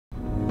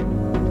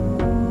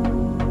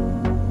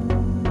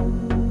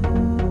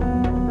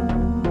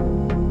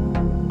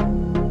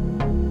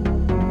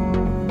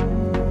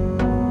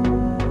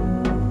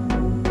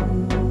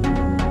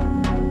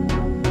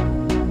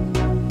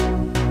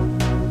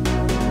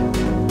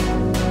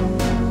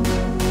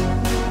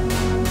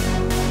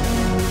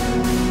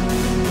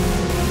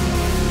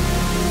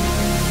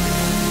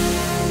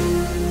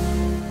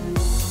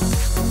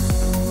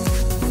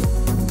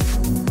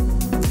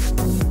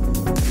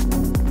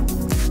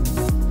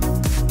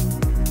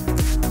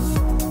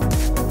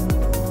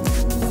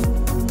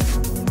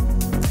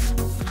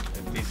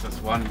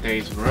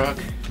day's work,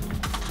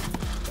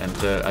 and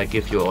I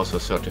give you also a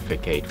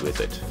certificate with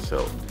it,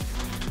 so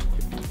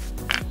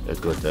a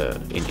good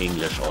in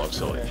English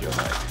also if you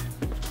like.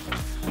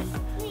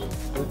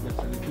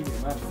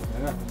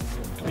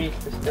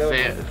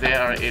 They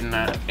are in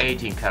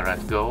 18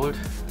 karat gold.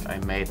 I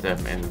made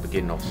them in the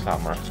beginning of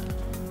summer.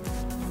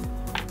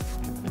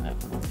 You can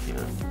have a look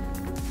here.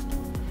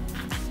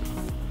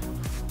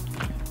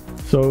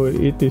 So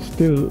it is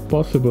still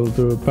possible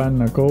to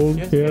pan a gold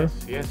here?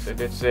 Yes.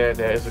 And it's,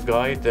 there is a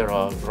guide, there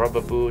are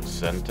rubber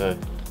boots, and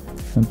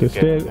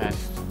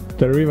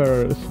the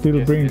river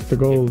still brings the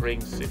gold?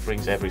 It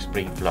brings every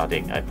spring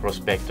flooding. I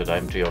prospected,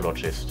 I'm a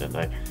geologist, and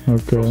I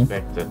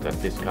prospected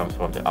that this comes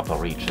from the upper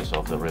reaches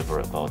of the river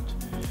about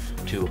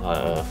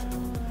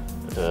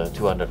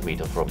 200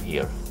 meters from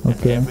here.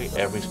 Okay. And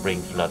every spring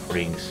flood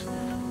brings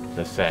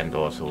the sand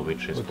also,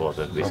 which is for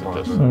the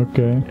visitors.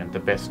 Okay. And the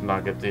best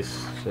nugget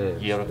this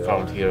year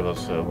found here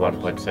was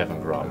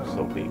 1.7 grams,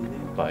 so big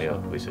by a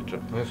visitor.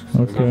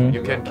 Okay.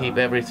 You can keep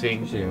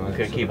everything. You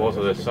can keep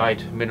also the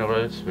side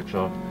minerals, which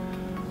are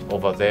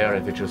over there,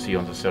 which you see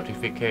on the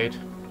certificate.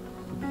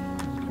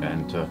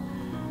 And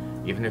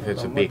even if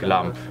it's a big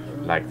lump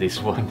like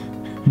this one,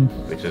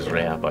 which is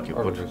rare, but you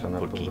could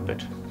keep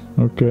it.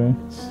 Okay.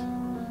 So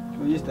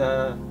is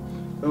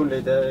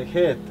only the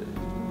head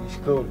is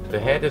gold? The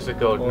head is a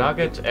gold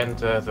nugget, and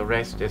the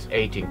rest is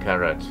 18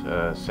 karat,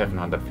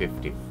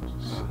 750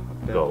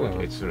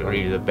 gold. It's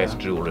really the best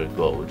jewelry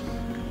gold.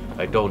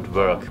 I don't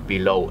work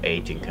below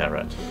 18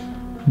 karat.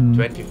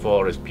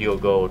 24 is pure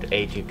gold,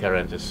 18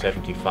 karat is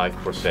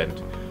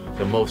 75%.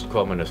 The most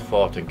common is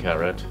 14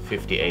 karat,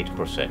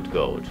 58%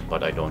 gold,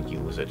 but I don't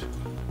use it.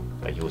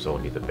 I use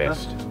only the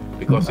best.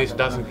 Because this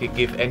doesn't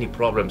give any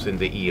problems in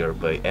the ear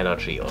by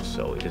allergy or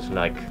so. It is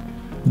like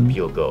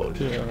pure gold.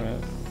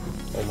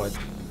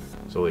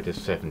 So it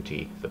is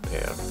 70 the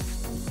pair.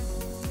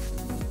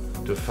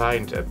 To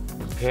find a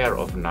pair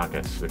of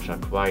nuggets which are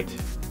quite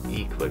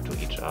equal to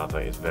each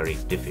other is very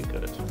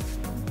difficult.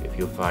 If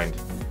you find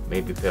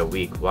maybe per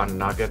week one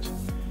nugget,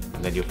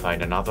 and then you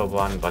find another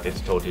one, but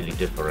it's totally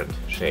different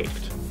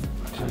shaped.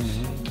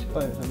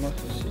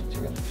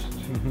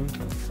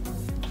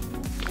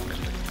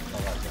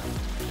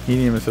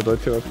 Inimesed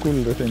otsivad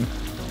kulda siin.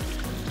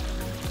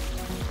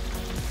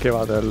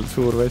 Kevadel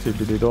suur vesi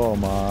pidi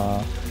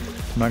tooma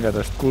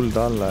mägedest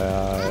kulda alla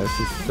ja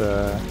siis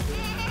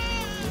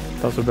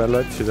tasub jälle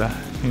otsida.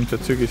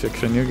 Ilmselt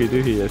sügiseks on jõgi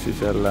tühi ja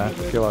siis jälle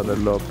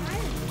kevadel loob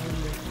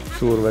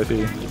suur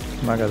vesi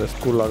mägedest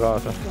kulla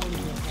kaasa.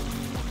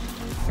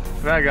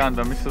 Räägi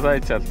anda, mis sa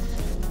said sealt?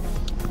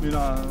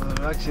 Mina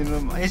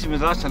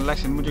esimesel aastal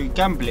läksin muidugi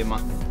kämblima.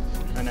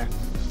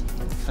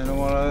 Sain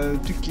omale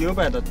tüki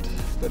hõbedat,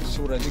 päris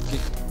suure tüki.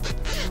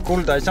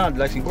 Kulda ei saanud,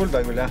 läksin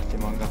kulda küll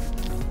jähtima, aga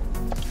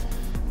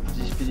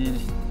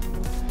siis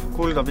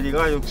kulda pidi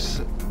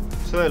kahjuks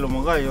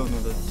sõeluma ka ei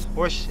jõudnud, et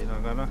ostsin,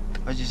 aga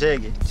asi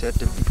seegi,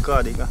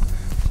 sertifikaadiga.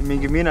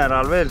 Mingi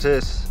mineraal veel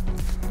sees.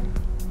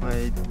 Ma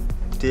ei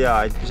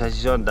tea, et mis asi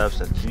see on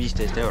täpselt,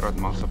 15 eurot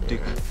maksab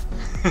tükk.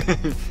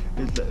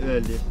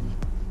 Öeldi.